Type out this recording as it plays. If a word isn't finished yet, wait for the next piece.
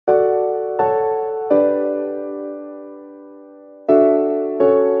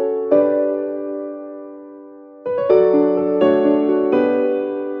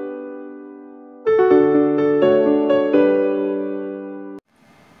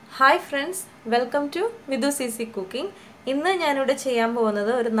Hi friends, welcome to Witout cooking. ഇന്ന് ഞാൻ ഇവിടെ ചെയ്യാൻ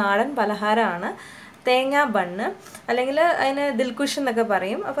പോകുന്നത് ഒരു നാടൻ പലഹാരമാണ് തേങ്ങ ബണ്ണ് അല്ലെങ്കിൽ അതിനെ ദിൽകുഷ് എന്നൊക്കെ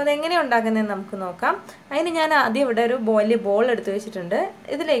പറയും. അപ്പോൾ അത് എങ്ങനെ ഉണ്ടാക്കുന്നതെന്ന് നമുക്ക് നോക്കാം. അതിന് ഞാൻ ആദ്യം ഇവിടെ ഒരു വലിയ ബോൾ എടുത്തു വെച്ചിട്ടുണ്ട്.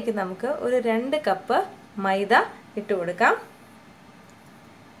 ഇതിലേക്ക് നമുക്ക് ഒരു 2 കപ്പ് മൈദ ഇട്ട് കൊടുക്കാം.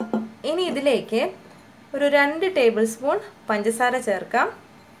 ഇനി ഇതിലേക്ക് ഒരു 2 ടേബിൾ സ്പൂൺ പഞ്ചസാര ചേർക്കാം.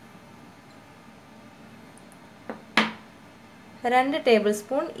 2 ടേബിൾ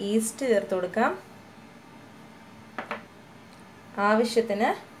സ്പൂൺ ഈസ്റ്റ് ചേർത്ത് കൊടുക്കാം. ആവശ്യത്തിന്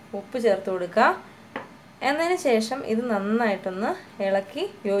ഉപ്പ് ചേർത്ത് കൊടുക്കുക. എന്നതിന് ശേഷം ഇത് നന്നായിട്ടൊന്ന് ഇളക്കി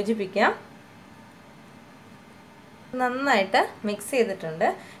യോജിപ്പിക്കാം. നന്നായിട്ട് മിക്സ് ചെയ്തിട്ടുണ്ട്.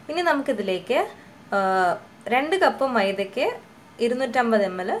 ഇനി നമുക്കിതിലേക്ക് 2 കപ്പ് മൈദയ്ക്ക് 250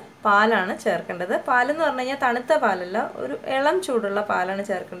 ml പാലാണ് ചേർക്കേണ്ടത്. പാലെന്ന് പറഞ്ഞു കഴിഞ്ഞാൽ തണുത്ത പാലല്ല, ഒരു ഇളം ചൂടുള്ള പാലാണ്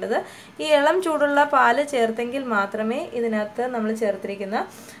ചേർക്കേണ്ടത്. ഈ ഇളം ചൂടുള്ള പാല് ചേർത്തെങ്കിൽ മാത്രമേ ഇതിനകത്ത് നമ്മൾ ചേർത്തിരിക്കുന്ന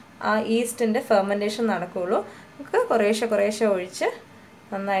ഈസ്റ്റിൻ്റെ ഫെർമെൻറ്റേഷൻ നടക്കുകയുള്ളൂ. നമുക്ക് കുറേശ്ശെ ഒഴിച്ച്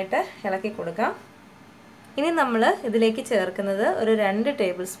നന്നായിട്ട് ഇളക്കി കൊടുക്കാം. ഇനി നമ്മൾ ഇതിലേക്ക് ചേർക്കുന്നത് ഒരു 2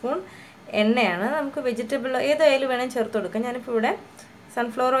 ടേബിൾ സ്പൂൺ എണ്ണയാണ്. നമുക്ക് വെജിറ്റബിൾ ഏതായാലും വേണമെങ്കിൽ ചേർത്ത് കൊടുക്കാം. ഞാനിപ്പോൾ ഇവിടെ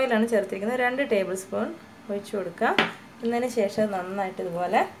സൺഫ്ലവർ ഓയിലാണ് ചേർത്തിരിക്കുന്നത്. 2 ടേബിൾ സ്പൂൺ ഒഴിച്ചു കൊടുക്കുക. എന്നതിന് ശേഷം നന്നായിട്ട്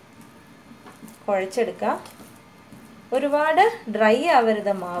ഇതുപോലെ കുഴച്ചെടുക്കുക. ഒരുപാട് ഡ്രൈ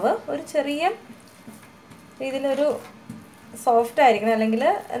ആവരുത് മാവ്, ഒരു ചെറിയ രീതിയിലൊരു സോഫ്റ്റ് ആയിരിക്കണം, അല്ലെങ്കിൽ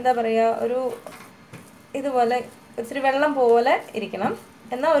എന്താ പറയുക, ഒരു ഇതുപോലെ ഇച്ചിരി വെള്ളം പോലെ ഇരിക്കണം.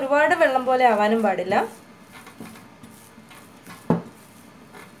 എന്നാൽ ഒരുപാട് വെള്ളം പോലെ ആവാനും പാടില്ല.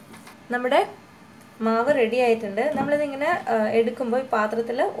 നമ്മുടെ മാവ് റെഡി ആയിട്ടുണ്ട്. നമ്മളിതിങ്ങനെ എടുക്കുമ്പോൾ ഈ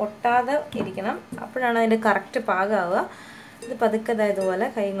പാത്രത്തിൽ ഒട്ടാതെ ഇരിക്കണം, അപ്പോഴാണ് അതിൻ്റെ കറക്റ്റ് പാകമാവുക. ഇത് പതുക്കെ ഇതുപോലെ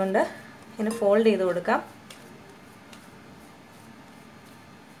കൈ കൊണ്ട് ഇങ്ങനെ ഫോൾഡ് ചെയ്ത് കൊടുക്കാം.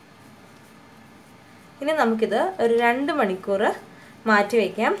 ഇനി നമുക്കിത് ഒരു 2 മണിക്കൂർ മാറ്റി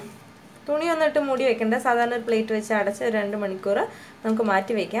വയ്ക്കാം. തുണിയൊന്നും ഇട്ട് മൂടി വെക്കേണ്ട, സാധാരണ ഒരു പ്ലേറ്റ് വെച്ച് അടച്ച് 2 മണിക്കൂർ നമുക്ക്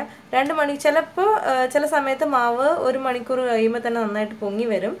മാറ്റി വയ്ക്കാം. 2 മണി ചിലപ്പോൾ ചില സമയത്ത് മാവ് 1 മണിക്കൂർ കഴിയുമ്പോൾ തന്നെ നന്നായിട്ട് പൊങ്ങി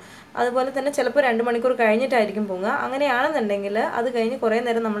വരും. അതുപോലെ തന്നെ ചിലപ്പോൾ 2 മണിക്കൂർ കഴിഞ്ഞിട്ടായിരിക്കും പൊങ്ങുക. അങ്ങനെയാണെന്നുണ്ടെങ്കിൽ അത് കഴിഞ്ഞ് കുറേ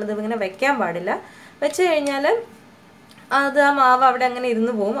നേരം നമ്മളിത് ഇങ്ങനെ വെക്കാൻ പാടില്ല. വെച്ച് കഴിഞ്ഞാൽ അത് ആ മാവ് അവിടെ അങ്ങനെ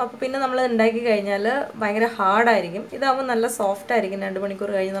ഇരുന്ന് പോകും. അപ്പോൾ പിന്നെ നമ്മളത് ഉണ്ടാക്കി കഴിഞ്ഞാൽ ഭയങ്കര ഹാർഡായിരിക്കും. ഇതാകുമ്പോൾ നല്ല സോഫ്റ്റ് ആയിരിക്കും 2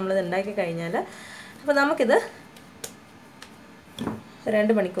 മണിക്കൂർ കഴിഞ്ഞ് നമ്മളിത് ഉണ്ടാക്കി കഴിഞ്ഞാൽ. അപ്പോൾ നമുക്കിത്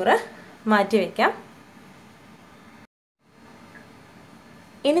 2 മണിക്കൂർ മാറ്റി വയ്ക്കാം.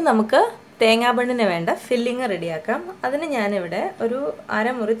 ഇനി നമുക്ക് തേങ്ങാ ബണ്ണിന് വേണ്ട ഫില്ലിങ് റെഡിയാക്കാം. അതിന് ഞാനിവിടെ ഒരു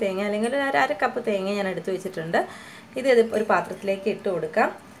അരമുറി തേങ്ങ അല്ലെങ്കിൽ ഒരു 1/2 കപ്പ് തേങ്ങ ഞാൻ എടുത്തു വെച്ചിട്ടുണ്ട്. ഇത് ഒരു പാത്രത്തിലേക്ക് ഇട്ട് കൊടുക്കാം.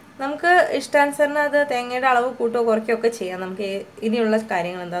 നമുക്ക് ഇഷ്ടാനുസരണം അത് തേങ്ങയുടെ അളവ് കൂട്ടുകയോ കുറയ്ക്കുകയോ ഒക്കെ ചെയ്യാം. നമുക്ക് ഇനിയുള്ള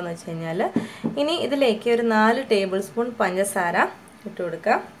കാര്യങ്ങൾ എന്താണെന്ന് വെച്ച് കഴിഞ്ഞാൽ, ഇനി ഇതിലേക്ക് ഒരു 4 ടേബിൾ സ്പൂൺ പഞ്ചസാര ഇട്ട്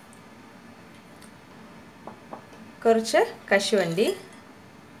കൊടുക്കാം. കുറച്ച് കശുവണ്ടി,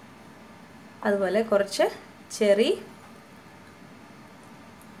 അതുപോലെ കുറച്ച് ചെറി,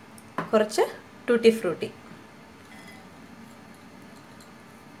 കുറച്ച് ടൂട്ടി ഫ്രൂട്ടി.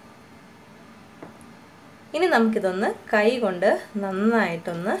 ഇനി നമുക്കിതൊന്ന് കൈ കൊണ്ട്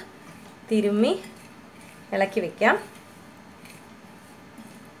നന്നായിട്ടൊന്ന് തിരുമ്മി ഇളക്കി വെക്കാം.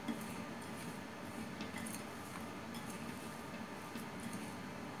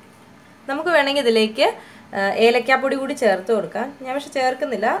 നമുക്ക് വേണമെങ്കിൽ ഇതിലേക്ക് ഏലക്കാപ്പൊടി കൂടി ചേർത്ത് കൊടുക്കാം. ഞാൻ പക്ഷെ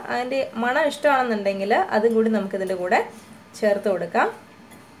ചേർക്കുന്നില്ല. അതിൻ്റെ മണം ഇഷ്ടമാണെന്നുണ്ടെങ്കിൽ അതും കൂടി നമുക്കിതിൻ്റെ കൂടെ ചേർത്ത് കൊടുക്കാം.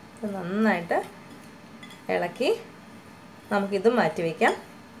 നന്നായിട്ട് ഇളക്കി നമുക്കിതും മാറ്റി വയ്ക്കാം.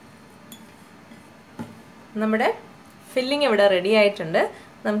 നമ്മുടെ ഫില്ലിങ് ഇവിടെ റെഡി ആയിട്ടുണ്ട്.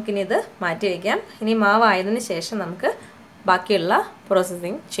 നമുക്കിനി ഇത് മാറ്റി വയ്ക്കാം. ഇനി മാവായതിനു ശേഷം നമുക്ക് ബാക്കിയുള്ള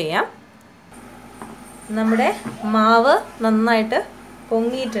പ്രോസസ്സിങ് ചെയ്യാം. നമ്മുടെ മാവ് നന്നായിട്ട്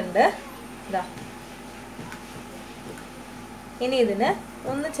പൊങ്ങിയിട്ടുണ്ട്. ഇതാ, ഇനി ഇതിന്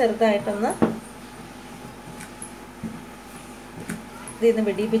ഒന്ന് ചെറുതായിട്ടൊന്ന് ഇതിന്ന്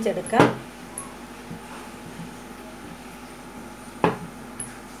വെടിപ്പിച്ചെടുക്കാം.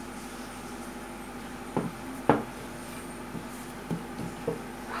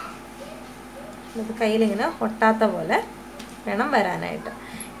 ഇത് കയ്യിലിങ്ങനെ ഒട്ടാത്ത പോലെ വേണം വരാനായിട്ട്.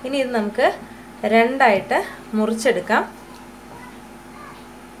 ഇനി ഇത് നമുക്ക് 2ആയിട്ട് മുറിച്ചെടുക്കാം.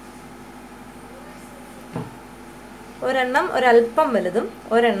 ഒരെണ്ണം ഒരല്പം വലുതും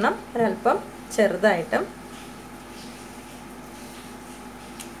ഒരെണ്ണം ഒരല്പം ചെറുതായിട്ടും.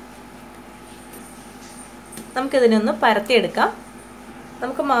 നമുക്കിതിനൊന്ന് പരത്തിയെടുക്കാം.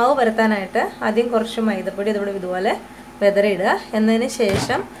 നമുക്ക് മാവ് പരത്താനായിട്ട് ആദ്യം കുറച്ച് മൈദപ്പൊടി ഇതിവിടെ ഇതുപോലെ വെതറിയിടുക. എന്നതിന്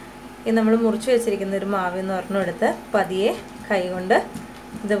ശേഷം ഈ നമ്മൾ മുറിച്ച് വെച്ചിരിക്കുന്ന ഒരു മാവിന്ന് ഒരെണ്ണം എടുത്ത് പതിയെ കൈ കൊണ്ട്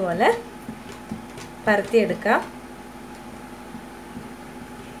ഇതുപോലെ പരത്തിയെടുക്കാം.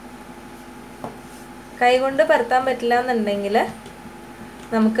 കൈകൊണ്ട് പരത്താൻ പറ്റില്ല എന്നുണ്ടെങ്കിൽ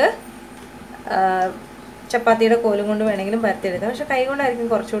നമുക്ക് ചപ്പാത്തിയുടെ കോലും കൊണ്ട് വേണമെങ്കിലും പരത്തിയെടുക്കാം. പക്ഷെ കൈ കൊണ്ടായിരിക്കും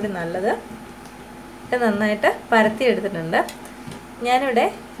കുറച്ചുകൂടി നല്ലത്. ഇത് നന്നായിട്ട് പരത്തിയെടുത്തിട്ടുണ്ട്. ഞാനിവിടെ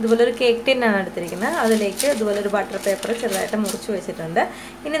ഇതുപോലൊരു കേക്ക് ടിന്നാണ് എടുത്തിരിക്കുന്നത്. അതിലേക്ക് ഇതുപോലൊരു ബട്ടർ പേപ്പർ ചെറുതായിട്ട് മുറിച്ച് വെച്ചിട്ടുണ്ട്.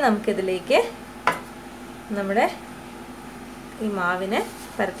 ഇനി നമുക്കിതിലേക്ക് നമ്മുടെ ഈ മാവിനെ,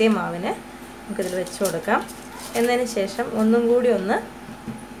 പരത്തിയ മാവിനെ നമുക്കിതിൽ വെച്ച് കൊടുക്കാം. എന്നതിന് ശേഷം ഒന്നും കൂടി ഒന്ന്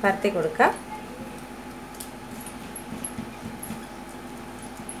പരത്തി കൊടുക്കാം.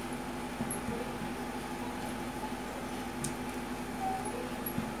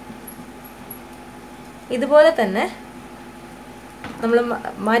 ഇതുപോലെ തന്നെ നമ്മൾ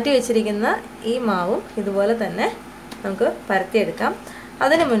മാറ്റി വെച്ചിരിക്കുന്ന ഈ മാവും ഇതുപോലെ തന്നെ നമുക്ക് പരത്തിയെടുക്കാം.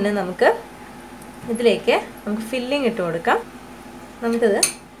 അതിനു മുന്നേ നമുക്ക് ഇതിലേക്ക് നമുക്ക് ഫില്ലിംഗ് ഇട്ട് കൊടുക്കാം. നമുക്കിത്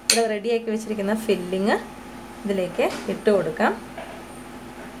ഇവിടെ റെഡിയാക്കി വെച്ചിരിക്കുന്ന ഫില്ലിങ് ഇതിലേക്ക് ഇട്ട് കൊടുക്കാം.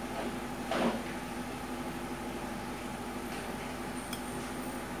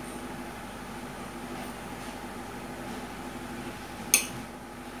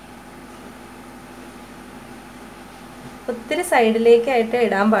 ഒത്തിരി സൈഡിലേക്കായിട്ട്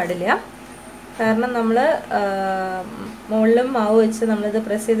ഇടാൻ പാടില്ല. കാരണം നമ്മൾ മുകളിലും മാവ് വെച്ച് നമ്മളിത്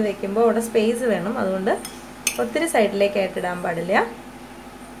പ്രസ് ചെയ്ത് വെക്കുമ്പോൾ അവിടെ സ്പേസ് വേണം. അതുകൊണ്ട് ഒത്തിരി സൈഡിലേക്കായിട്ട് ഇടാൻ പാടില്ല.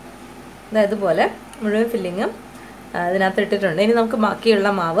 ഇതുപോലെ മുഴുവൻ ഫില്ലിങ്ങും ഇതിനകത്ത് ഇട്ടിട്ടുണ്ട്. ഇനി നമുക്ക് ബാക്കിയുള്ള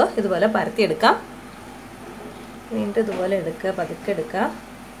മാവ് ഇതുപോലെ പരത്തിയെടുക്കാം. വീണ്ടും ഇതുപോലെ എടുക്കുക, പതുക്കെ എടുക്കുക.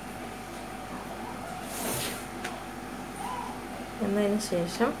 എന്നതിന്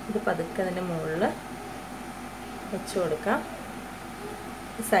ശേഷം ഇത് പതുക്കെ അതിൻ്റെ മുകളിൽ വെച്ച് കൊടുക്കാം.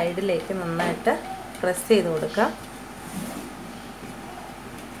 സൈഡിലേക്ക് നന്നായിട്ട് പ്രസ് ചെയ്ത് കൊടുക്കാം.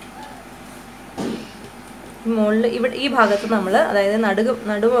 മുകളിൽ ഇവിടെ ഈ ഭാഗത്ത് നമ്മൾ, അതായത്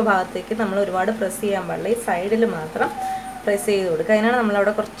നടുവ് ഭാഗത്തേക്ക് നമ്മൾ ഒരുപാട് പ്രസ് ചെയ്യാൻ പാടില്ല. ഈ സൈഡിൽ മാത്രം പ്രസ് ചെയ്ത് കൊടുക്കുക. അതിനാണ്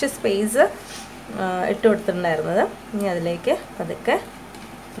നമ്മളവിടെ കുറച്ച് സ്പേസ് ഇട്ട് കൊടുത്തിട്ടുണ്ടായിരുന്നത്. ഇനി അതിലേക്ക് പതുക്കെ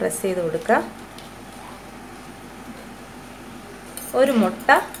പ്രസ് ചെയ്ത് കൊടുക്കുക. ഒരു മുട്ട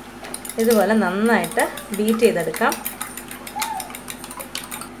ഇതുപോലെ നന്നായിട്ട് ബീറ്റ് ചെയ്തെടുക്കാം.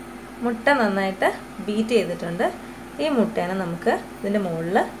 മുട്ട നന്നായിട്ട് ബീറ്റ് ചെയ്തിട്ടുണ്ട്. ഈ മുട്ടേനെ നമുക്ക് ഇതിൻ്റെ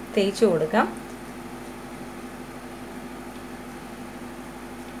മുകളിൽ തേച്ച് കൊടുക്കാം.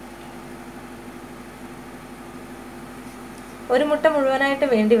 ഒരു മുട്ട മുഴുവനായിട്ട്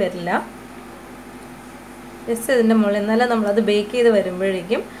വേണ്ടി വരില്ല. ജസ്റ്റ് ഇതിൻ്റെ മുകളിൽ, എന്നാലും നമ്മളത് ബേക്ക് ചെയ്ത്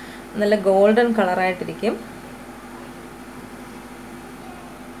വരുമ്പോഴേക്കും നല്ല ഗോൾഡൻ കളറായിട്ടിരിക്കും.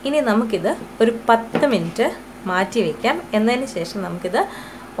 ഇനി നമുക്കിത് ഒരു 10 മിനിറ്റ് മാറ്റി വയ്ക്കാം. എന്നതിന് ശേഷം നമുക്കിത്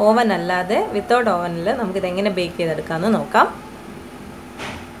ഓവൻ അല്ലാതെ വിത്തൗട്ട് ഓവനിൽ നമുക്കിത് എങ്ങനെ ബേക്ക് ചെയ്തെടുക്കാമെന്ന് നോക്കാം.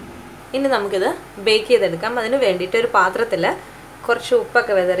 ഇനി നമുക്കിത് ബേക്ക് ചെയ്തെടുക്കാം. അതിന് വേണ്ടിയിട്ട് ഒരു പാത്രത്തിൽ കുറച്ച്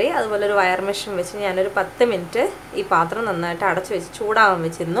ഉപ്പൊക്കെ വിതറി അതുപോലെ ഒരു വയർ മെഷീൻ വെച്ച് ഞാനൊരു 10 മിനിറ്റ് ഈ പാത്രം നന്നായിട്ട് അടച്ചു വെച്ച് ചൂടാവാൻ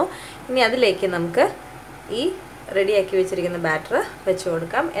വെച്ചിരുന്നു. ഇനി അതിലേക്ക് നമുക്ക് ഈ റെഡിയാക്കി വെച്ചിരിക്കുന്ന ബാറ്റർ വെച്ച്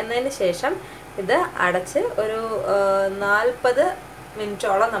കൊടുക്കാം. എന്നതിന് ശേഷം ഇത് അടച്ച് ഒരു 40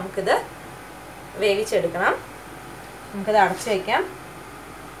 മിനിറ്റോളം നമുക്കിത് വേവിച്ചെടുക്കണം. നമുക്കിത് അടച്ചു വയ്ക്കാം.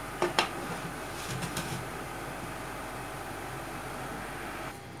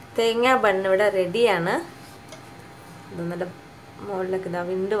 തേങ്ങ ബണ്ണ് ഇവിടെ റെഡിയാണ്. ഇതൊന്നിൻ്റെ മുകളിലൊക്കെ ഇതാ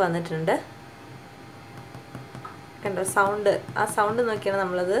വിണ്ട് വന്നിട്ടുണ്ട്. കണ്ടോ സൗണ്ട്? ആ സൗണ്ട് നോക്കിയാണ്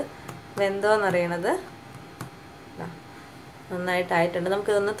നമ്മളത് വെന്തോന്നറിയണത്. നന്നായിട്ടായിട്ടുണ്ട്.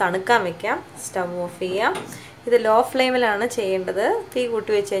 നമുക്കിതൊന്ന് തണുക്കാൻ വെക്കാം. സ്റ്റവ് ഓഫ് ചെയ്യാം. ഇത് ലോ ഫ്ലെയിമിലാണ് ചെയ്യേണ്ടത്. തീ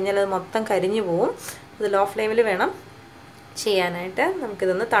കൂട്ടി വെച്ച് കഴിഞ്ഞാൽ അത് മൊത്തം കരിഞ്ഞു പോവും. അത് ലോ ഫ്ലെയിമിൽ വേണം ചെയ്യാനായിട്ട്.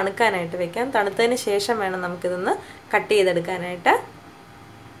 നമുക്കിതൊന്ന് തണുക്കാനായിട്ട് വെക്കാം. തണുത്തതിന് ശേഷം വേണം നമുക്കിതൊന്ന് കട്ട് ചെയ്തെടുക്കാനായിട്ട്.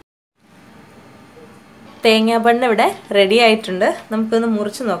 തേങ്ങാ ബണ്ണ് ഇവിടെ റെഡി ആയിട്ടുണ്ട്. നമുക്കൊന്ന്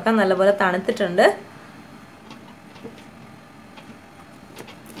മുറിച്ച് നോക്കാം. നല്ലപോലെ തണുത്തിട്ടുണ്ട്.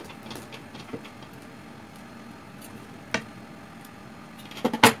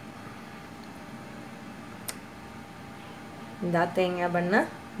 ഇതാ തേങ്ങാ ബണ്ണ്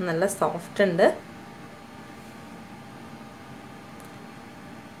നല്ല സോഫ്റ്റ് ഉണ്ട്.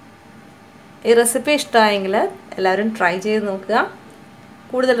 ഈ റെസിപ്പി ഇഷ്ടമായെങ്കിൽ എല്ലാവരും ട്രൈ ചെയ്ത് നോക്കുക.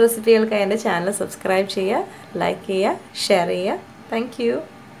 കൂടുതൽ റെസിപ്പികൾക്കായി എൻ്റെ ചാനൽ സബ്സ്ക്രൈബ് ചെയ്യുക, ലൈക്ക് ചെയ്യുക, ഷെയർ ചെയ്യുക. Thank you.